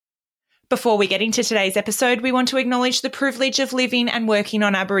Before we get into today's episode, we want to acknowledge the privilege of living and working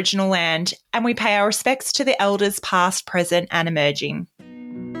on Aboriginal land, and we pay our respects to the elders past, present and emerging.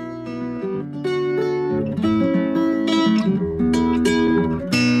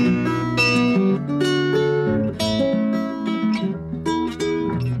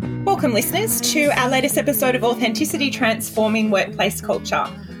 Welcome, listeners, to our latest episode of Authenticity Transforming Workplace Culture.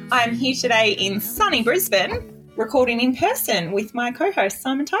 I'm here today in sunny Brisbane, recording in person with my co-host,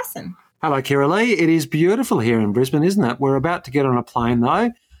 Simon Tyson. Hello, Kira Lee. It is beautiful here in Brisbane, isn't it? We're about to get on a plane, though,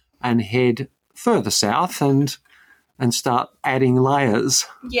 and head further south and start adding layers.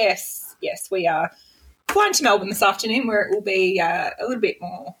 Yes, we are flying to Melbourne this afternoon, where it will be a little bit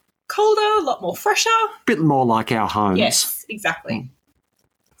more colder, a lot more fresher. A bit more like our homes. Yes, exactly.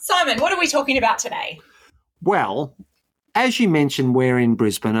 Simon, what are we talking about today? Well, as you mentioned, we're in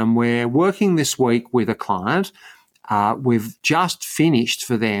Brisbane and we're working this week with a client. We've just finished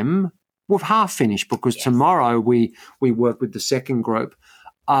for them. We've half finished because tomorrow we work with the second group,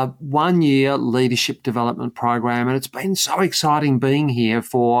 a 1-year leadership development program, and it's been so exciting being here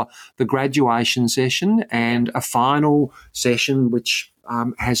for the graduation session and a final session which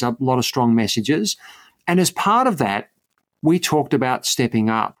has a lot of strong messages. And as part of that, we talked about stepping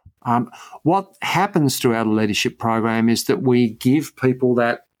up. What happens throughout a leadership program is that we give people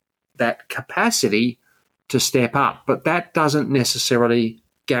that capacity to step up, but that doesn't necessarily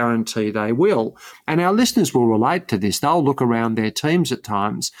guarantee they will. And our listeners will relate to this. They'll look around their teams at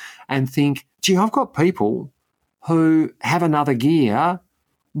times and think, gee, I've got people who have another gear.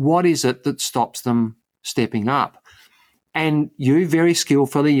 What is it that stops them stepping up? And you very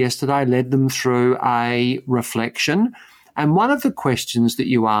skillfully yesterday led them through a reflection. And one of the questions that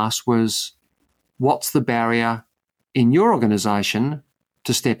you asked was, what's the barrier in your organisation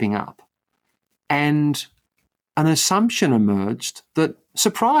to stepping up? And an assumption emerged that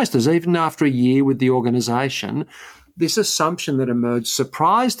surprised us, even after a year with the organisation. This assumption that emerged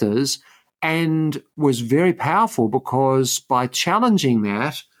surprised us and was very powerful, because by challenging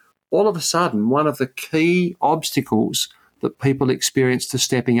that, all of a sudden, one of the key obstacles that people experience to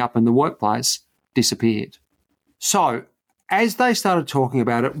stepping up in the workplace disappeared. So as they started talking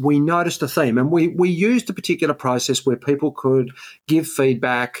about it, we noticed a theme, and we used a particular process where people could give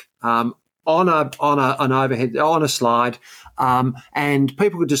feedback on an overhead, on a slide, and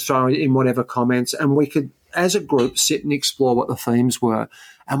people could just throw in whatever comments, and we could, as a group, sit and explore what the themes were.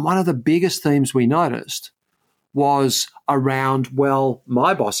 And one of the biggest themes we noticed was around, well,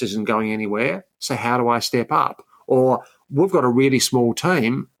 my boss isn't going anywhere, so how do I step up? Or we've got a really small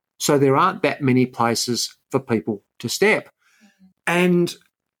team, so there aren't that many places for people to step. And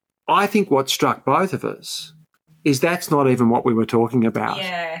I think what struck both of us is that's not even what we were talking about.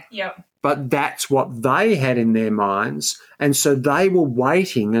 Yeah, yep. But that's what they had in their minds. And so they were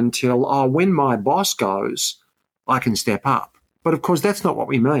waiting until, when my boss goes, I can step up. But of course, that's not what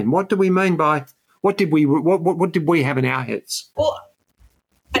we mean. What do we mean by, what did we have in our heads? Well,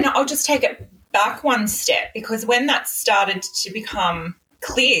 and I'll just take it back one step, because when that started to become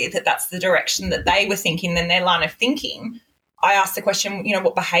clear that that's the direction that they were thinking, then their line of thinking, I asked the question,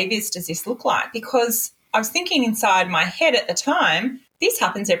 what behaviours does this look like? Because I was thinking inside my head at the time, this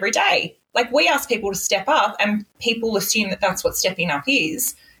happens every day. Like, we ask people to step up and people assume that that's what stepping up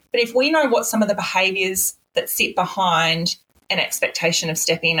is. But if we know what some of the behaviours that sit behind an expectation of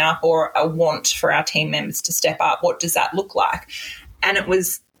stepping up or a want for our team members to step up, what does that look like? And it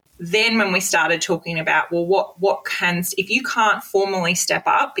was then when we started talking about, well, what can, if you can't formally step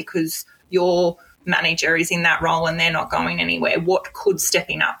up because your manager is in that role and they're not going anywhere, what could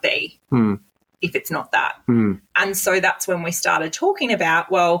stepping up be? If it's not that. And so that's when we started talking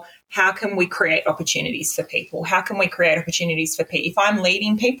about, well, how can we create opportunities for people? How can we create opportunities for people? If I'm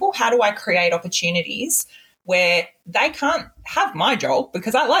leading people, how do I create opportunities where they can't have my job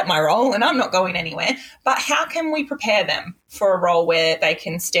because I like my role and I'm not going anywhere, but how can we prepare them for a role where they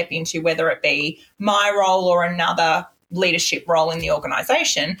can step into, whether it be my role or another leadership role in the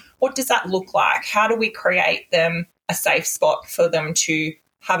organisation? What does that look like? How do we create them a safe spot for them to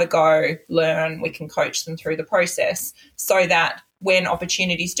have a go, learn, we can coach them through the process so that when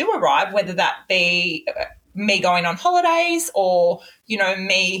opportunities do arrive, whether that be me going on holidays or,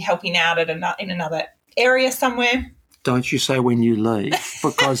 me helping out in another area somewhere. Don't you say when you leave,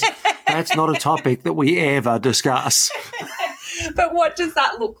 because that's not a topic that we ever discuss. But what does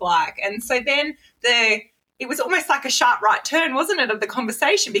that look like? And so then it was almost like a sharp right turn, wasn't it, of the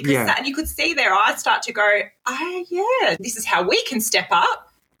conversation? Because and you could see their eyes start to go, this is how we can step up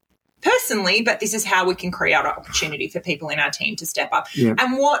personally, but this is how we can create an opportunity for people in our team to step up. Yeah.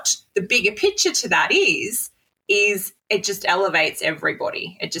 And what the bigger picture to that is it just elevates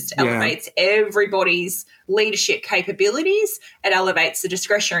everybody. It just Yeah. elevates everybody's leadership capabilities. It elevates the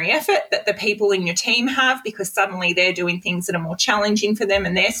discretionary effort that the people in your team have, because suddenly they're doing things that are more challenging for them,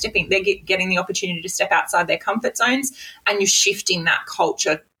 and they're getting the opportunity to step outside their comfort zones, and you're shifting that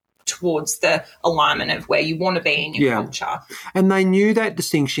culture towards the alignment of where you want to be in your culture. And they knew that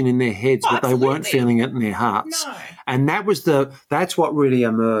distinction in their heads, but absolutely. they weren't feeling it in their hearts. No. And that's what really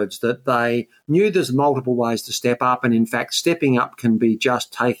emerged, that they knew there's multiple ways to step up. And in fact, stepping up can be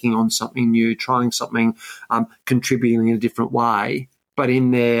just taking on something new, trying something, contributing in a different way. But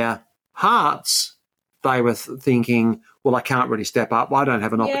in their hearts, they were thinking, well, I can't really step up. I don't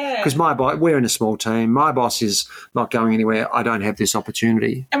have an opportunity because we're in a small team. My boss is not going anywhere. I don't have this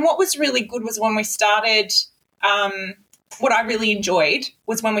opportunity. And what was really good was when we started, what I really enjoyed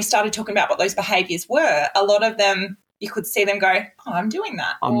was when we started talking about what those behaviours were. A lot of them, you could see them go, oh, I'm doing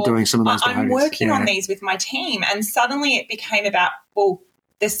that. I'm doing some of those behaviours. I'm working on these with my team. And suddenly it became about, well,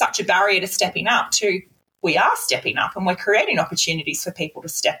 there's such a barrier to stepping up to we are stepping up and we're creating opportunities for people to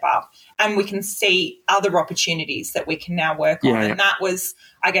step up, and we can see other opportunities that we can now work on. And that was,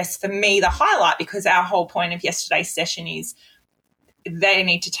 I guess, for me, the highlight, because our whole point of yesterday's session is they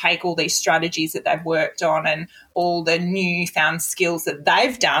need to take all these strategies that they've worked on and all the newfound skills that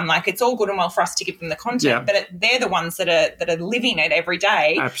they've done. Like, it's all good and well for us to give them the content, but they're the ones that are living it every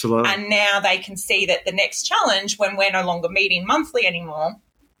day. Absolutely. And now they can see that the next challenge, when we're no longer meeting monthly anymore,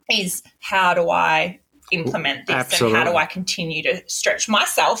 is how do I implement this and how do I continue to stretch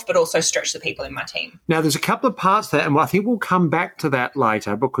myself but also stretch the people in my team. Now, there's a couple of parts to that, and I think we'll come back to that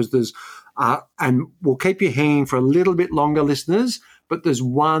later, because there's and we'll keep you hanging for a little bit longer, listeners, but there's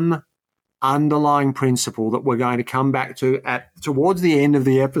one underlying principle that we're going to come back to towards the end of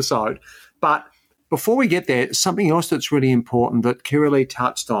the episode. But before we get there, something else that's really important that Kiralee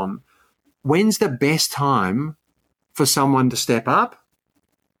touched on. When's the best time for someone to step up?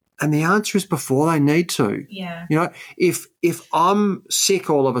 And the answer is before they need to. Yeah. You know, if I'm sick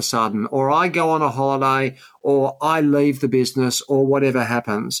all of a sudden, or I go on a holiday, or I leave the business, or whatever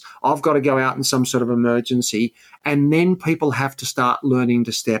happens, I've got to go out in some sort of emergency, and then people have to start learning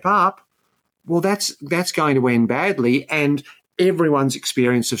to step up, well, that's going to end badly, and everyone's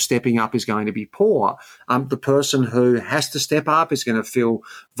experience of stepping up is going to be poor. The person who has to step up is going to feel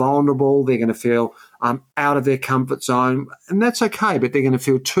vulnerable. They're going to feel out of their comfort zone, and that's okay, but they're going to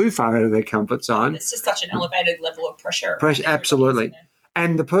feel too far out of their comfort zone. It's just such an elevated level of pressure. Absolutely.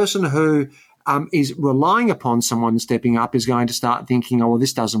 And the person who is relying upon someone stepping up is going to start thinking, oh, well,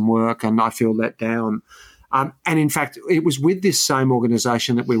 this doesn't work and I feel let down. And in fact, it was with this same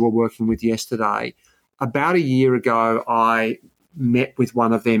organisation that we were working with yesterday. About a year ago, I met with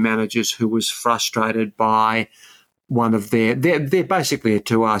one of their managers who was frustrated by one of they're basically a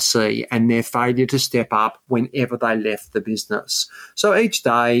 2RC and their failure to step up whenever they left the business. So each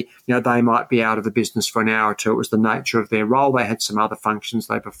day, you know, they might be out of the business for an hour or two. It was the nature of their role. They had some other functions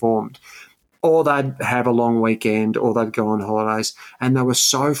they performed. Or they'd have a long weekend, or they'd go on holidays. And they were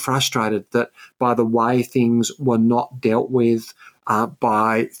so frustrated that by the way things were not dealt with,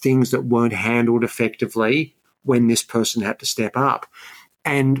 by things that weren't handled effectively when this person had to step up.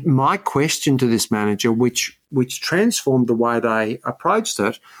 And my question to this manager, which transformed the way they approached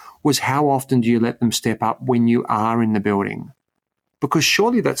it, was how often do you let them step up when you are in the building? Because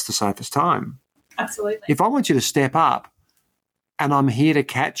surely that's the safest time. Absolutely. If I want you to step up and I'm here to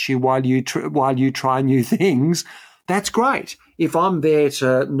catch you while you try new things, that's great. If I'm there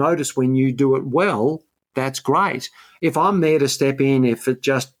to notice when you do it well, that's great. If I'm there to step in if it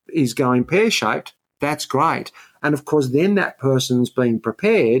just is going pear-shaped, that's great. And, of course, then that person's being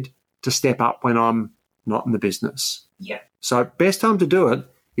prepared to step up when I'm not in the business. Yeah. So best time to do it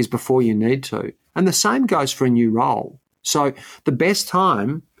is before you need to. And the same goes for a new role. So the best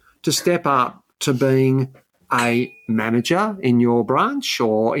time to step up to being a manager in your branch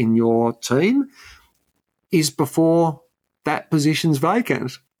or in your team is before that position's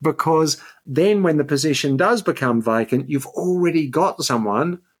vacant, because then when the position does become vacant, you've already got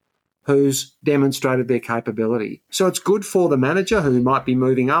someone who's demonstrated their capability. So it's good for the manager who might be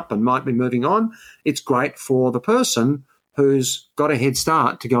moving up and might be moving on. It's great for the person who's got a head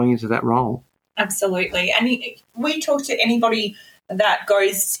start to going into that role. Absolutely. And we talk to anybody that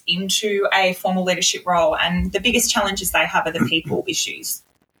goes into a formal leadership role, and the biggest challenges they have are the people issues.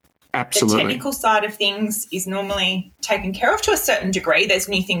 Absolutely. The technical side of things is normally taken care of to a certain degree. There's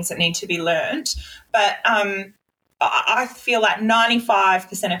new things that need to be learned. But I feel like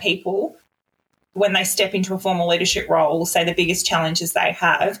 95% of people, when they step into a formal leadership role, will say the biggest challenges they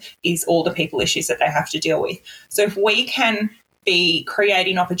have is all the people issues that they have to deal with. So if we can be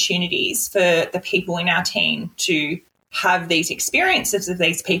creating opportunities for the people in our team to have these experiences of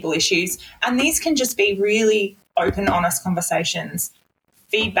these people issues. And these can just be really open, honest conversations.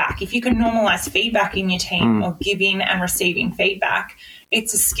 Feedback. If you can normalize feedback in your team or giving and receiving feedback,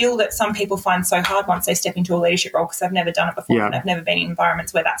 it's a skill that some people find so hard once they step into a leadership role because they've never done it before and they've never been in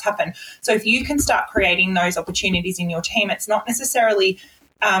environments where that's happened. So if you can start creating those opportunities in your team, it's not necessarily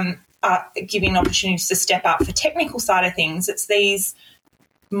giving opportunities to step up for technical side of things. It's these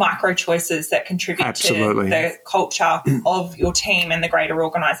micro choices that contribute to the culture of your team and the greater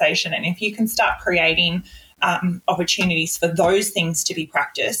organisation. And if you can start creating opportunities for those things to be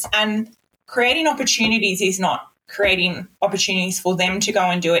practiced, and creating opportunities is not creating opportunities for them to go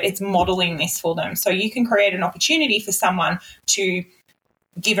and do it, it's modelling this for them. So you can create an opportunity for someone to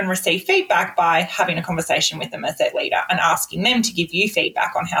give and receive feedback by having a conversation with them as their leader and asking them to give you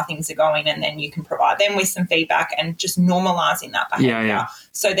feedback on how things are going, and then you can provide them with some feedback and just normalising that behaviour.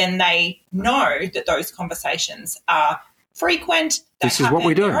 So then they know that those conversations are frequent. This is what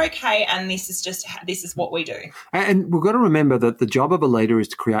we do. They're okay, and this is what we do. And we've got to remember that the job of a leader is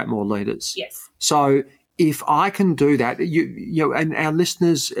to create more leaders. Yes. So if I can do that, you know, and our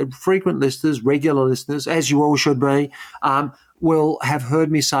listeners, frequent listeners, regular listeners, as you all should be, will have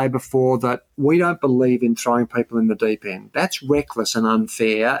heard me say before that we don't believe in throwing people in the deep end. That's reckless and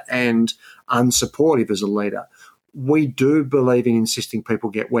unfair and unsupportive as a leader. We do believe in insisting people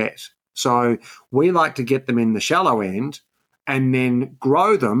get wet. So we like to get them in the shallow end and then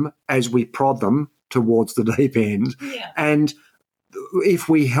grow them as we prod them towards the deep end. Yeah. And if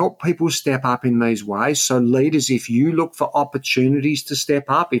we help people step up in these ways, so leaders, if you look for opportunities to step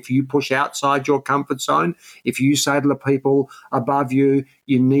up, if you push outside your comfort zone, if you say to the people above you,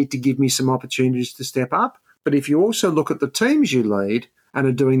 you need to give me some opportunities to step up, but if you also look at the teams you lead and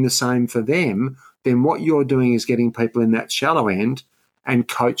are doing the same for them, then what you're doing is getting people in that shallow end and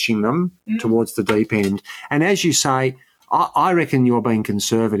coaching them towards the deep end. And as you say, I reckon you're being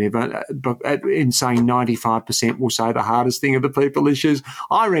conservative in saying 95% will say the hardest thing are the people issues.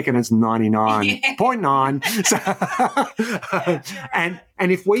 I reckon it's 99.9.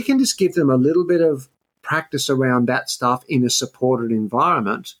 And if we can just give them a little bit of practice around that stuff in a supported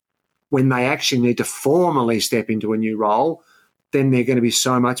environment, when they actually need to formally step into a new role, then they're going to be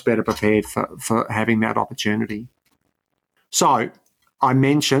so much better prepared for having that opportunity. So I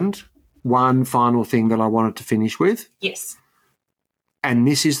mentioned one final thing that I wanted to finish with. Yes. And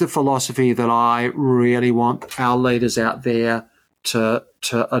this is the philosophy that I really want our leaders out there to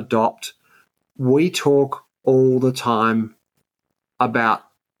adopt. We talk all the time about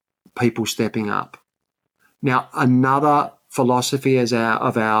people stepping up. Now, another philosophy of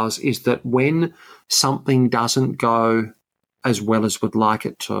ours is that when something doesn't go as well as we'd like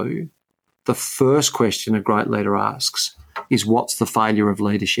it to, the first question a great leader asks is, what's the failure of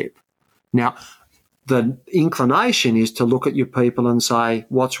leadership? Now, the inclination is to look at your people and say,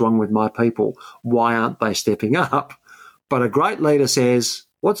 what's wrong with my people? Why aren't they stepping up? But a great leader says,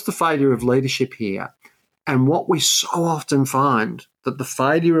 what's the failure of leadership here? And what we so often find, that the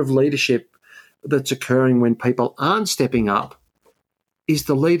failure of leadership that's occurring when people aren't stepping up, is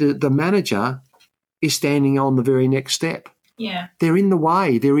the manager is standing on the very next step. Yeah. They're in the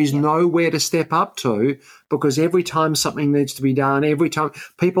way. There is nowhere to step up to, because every time something needs to be done, every time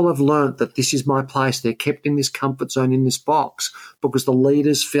people have learnt that this is my place, they're kept in this comfort zone, in this box, because the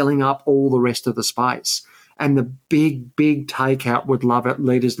leader's filling up all the rest of the space. And the big, big takeout, would love it,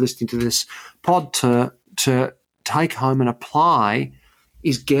 leaders listening to this pod to take home and apply,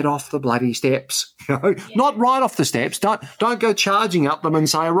 is get off the bloody steps. Not right off the steps. Don't go charging up them and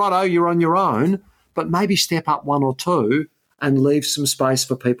say, righto, you're on your own, but maybe step up one or two and leave some space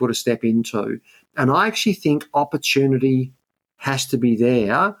for people to step into. And I actually think opportunity has to be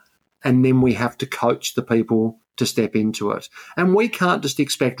there, and then we have to coach the people to step into it. And we can't just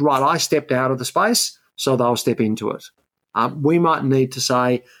expect, right, I stepped out of the space, so they'll step into it. We might need to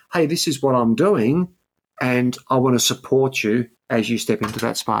say, hey, this is what I'm doing, and I want to support you as you step into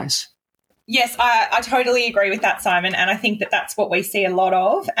that space. Yes, I totally agree with that, Simon, and I think that that's what we see a lot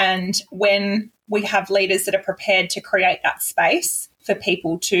of. And when we have leaders that are prepared to create that space for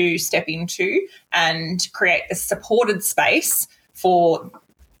people to step into and create a supported space for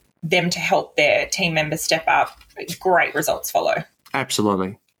them to help their team members step up, great results follow.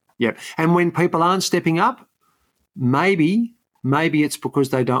 Absolutely. Yep. And when people aren't stepping up, maybe it's because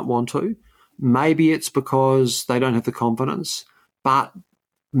they don't want to. Maybe it's because they don't have the confidence. But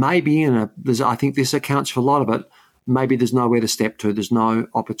maybe I think this accounts for a lot of it. Maybe there's nowhere to step to. There's no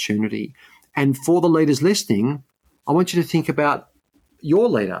opportunity. And for the leaders listening, I want you to think about your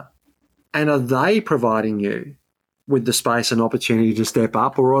leader, and are they providing you with the space and opportunity to step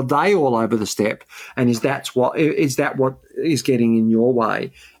up, or are they all over the step? And is that what is getting in your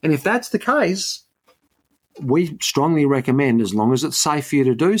way? And if that's the case, we strongly recommend, as long as it's safe for you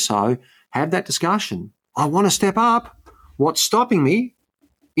to do so, have that discussion. I want to step up. What's stopping me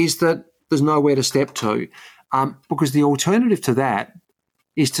is that there's nowhere to step to, because the alternative to that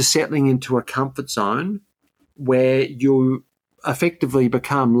is to settling into a comfort zone where you effectively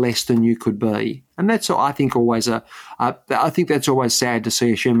become less than you could be. And that's, I think, I think that's always sad to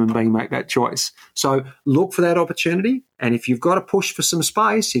see a human being make that choice. So look for that opportunity. And if you've got to push for some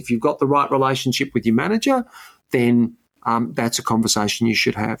space, if you've got the right relationship with your manager, then that's a conversation you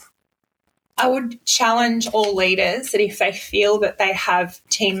should have. I would challenge all leaders that if they feel that they have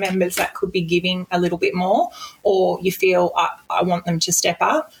team members that could be giving a little bit more, or you feel I want them to step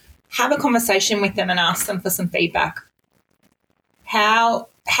up, have a conversation with them and ask them for some feedback. How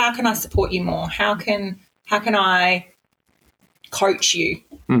can I support you more? How can I coach you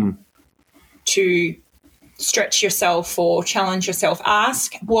to stretch yourself or challenge yourself?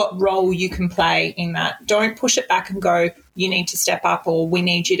 Ask what role you can play in that. Don't push it back and go, you need to step up or we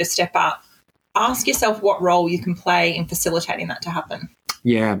need you to step up. Ask yourself what role you can play in facilitating that to happen.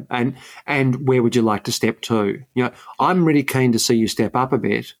 Yeah, and where would you like to step to? I'm really keen to see you step up a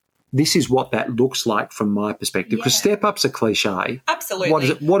bit. This is what that looks like from my perspective, because step up's a cliche. Absolutely.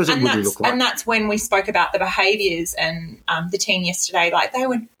 What does it really look like? And that's when we spoke about the behaviours, and the team yesterday, like, they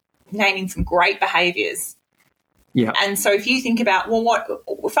were naming some great behaviours. Yeah. And so if you think about, well, what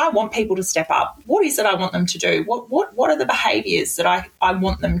if I want people to step up, what is it I want them to do? What are the behaviours that I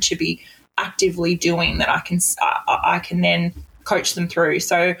want them to be actively doing that I can then coach them through?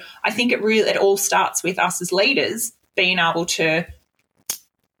 So I think it all starts with us as leaders being able to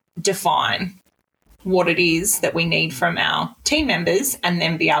define what it is that we need from our team members, and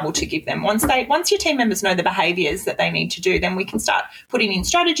then be able to give them, once your team members know the behaviours that they need to do, then we can start putting in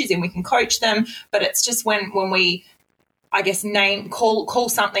strategies and we can coach them. But it's just when we, I guess, call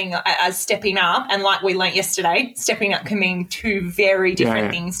something as stepping up, and like we learnt yesterday, stepping up can mean two very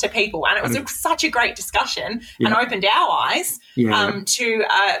different things to people. And it was such a great discussion and opened our eyes to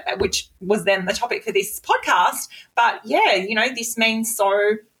which was then the topic for this podcast. But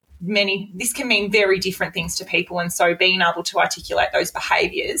this can mean very different things to people, and so being able to articulate those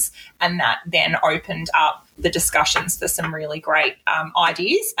behaviours, and that then opened up the discussions for some really great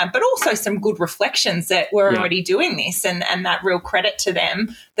ideas, but also some good reflections that we're already doing this, and that real credit to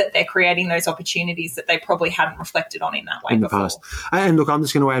them that they're creating those opportunities that they probably hadn't reflected on in that way before. Past. And look, I'm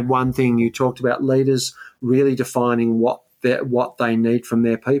just going to add one thing. You talked about leaders really defining what they need from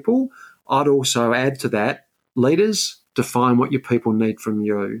their people. I'd also add to that, leaders, define what your people need from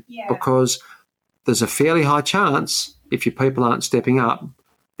you, because there's a fairly high chance if your people aren't stepping up,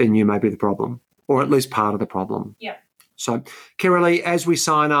 then you may be the problem, or at least part of the problem. Yeah. So, Kiralee, as we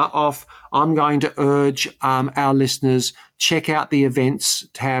sign off, I'm going to urge our listeners, check out the events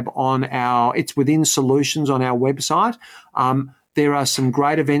tab it's within Solutions on our website. There are some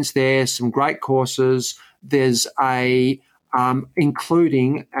great events there, some great courses. There's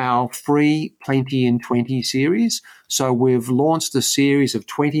including our free Plenty in 20 series. So we've launched a series of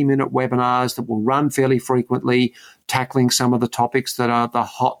 20-minute webinars that will run fairly frequently, tackling some of the topics that are the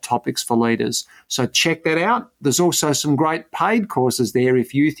hot topics for leaders. So check that out. There's also some great paid courses there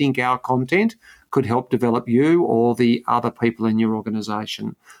if you think our content could help develop you or the other people in your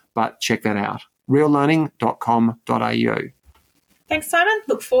organisation. But check that out, reallearning.com.au. Thanks, Simon.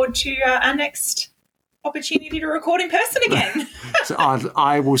 Look forward to our next opportunity to record in person again. So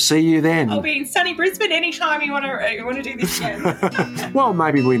I will see you then. I'll be in sunny Brisbane anytime you want to do this again. Well,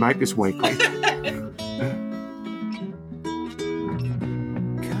 maybe we make this weekly.